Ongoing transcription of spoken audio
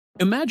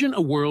Imagine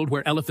a world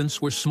where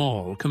elephants were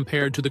small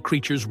compared to the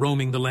creatures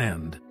roaming the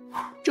land.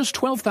 Just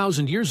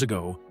 12,000 years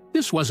ago,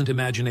 this wasn't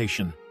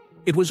imagination.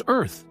 It was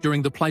Earth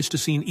during the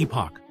Pleistocene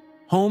epoch,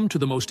 home to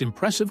the most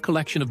impressive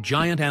collection of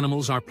giant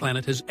animals our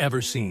planet has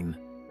ever seen.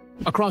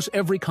 Across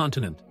every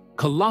continent,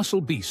 colossal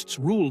beasts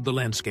ruled the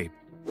landscape.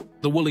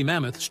 The woolly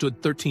mammoth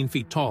stood 13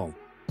 feet tall,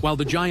 while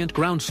the giant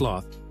ground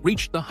sloth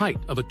reached the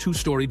height of a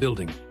 2-story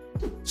building.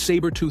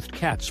 Saber-toothed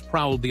cats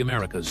prowled the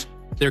Americas,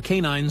 their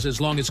canines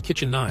as long as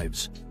kitchen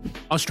knives.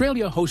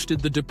 Australia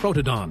hosted the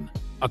Diprotodon,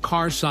 a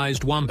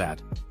car-sized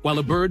wombat, while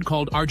a bird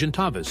called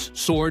Argentavis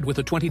soared with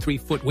a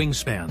 23-foot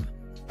wingspan.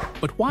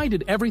 But why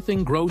did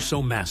everything grow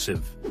so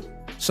massive?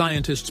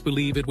 Scientists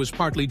believe it was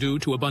partly due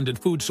to abundant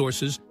food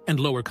sources and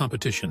lower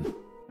competition.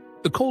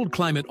 The cold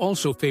climate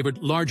also favored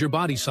larger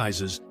body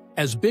sizes,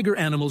 as bigger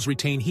animals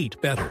retain heat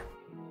better.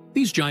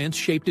 These giants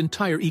shaped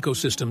entire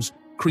ecosystems,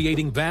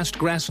 creating vast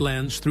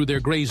grasslands through their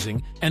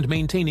grazing and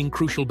maintaining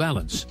crucial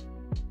balance.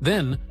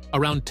 Then,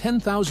 around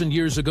 10,000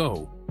 years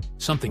ago,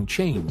 something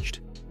changed.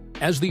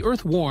 As the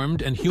Earth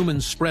warmed and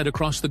humans spread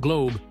across the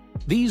globe,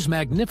 these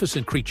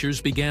magnificent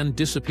creatures began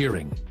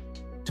disappearing.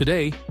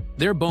 Today,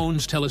 their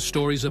bones tell us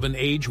stories of an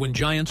age when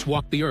giants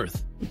walked the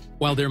Earth,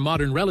 while their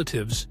modern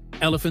relatives,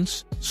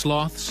 elephants,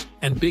 sloths,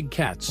 and big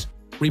cats,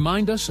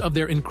 remind us of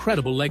their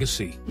incredible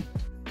legacy.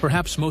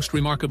 Perhaps most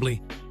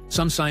remarkably,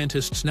 some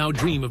scientists now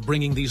dream of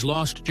bringing these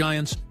lost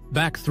giants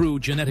back through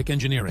genetic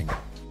engineering.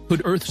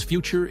 Could Earth's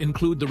future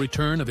include the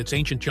return of its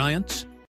ancient giants?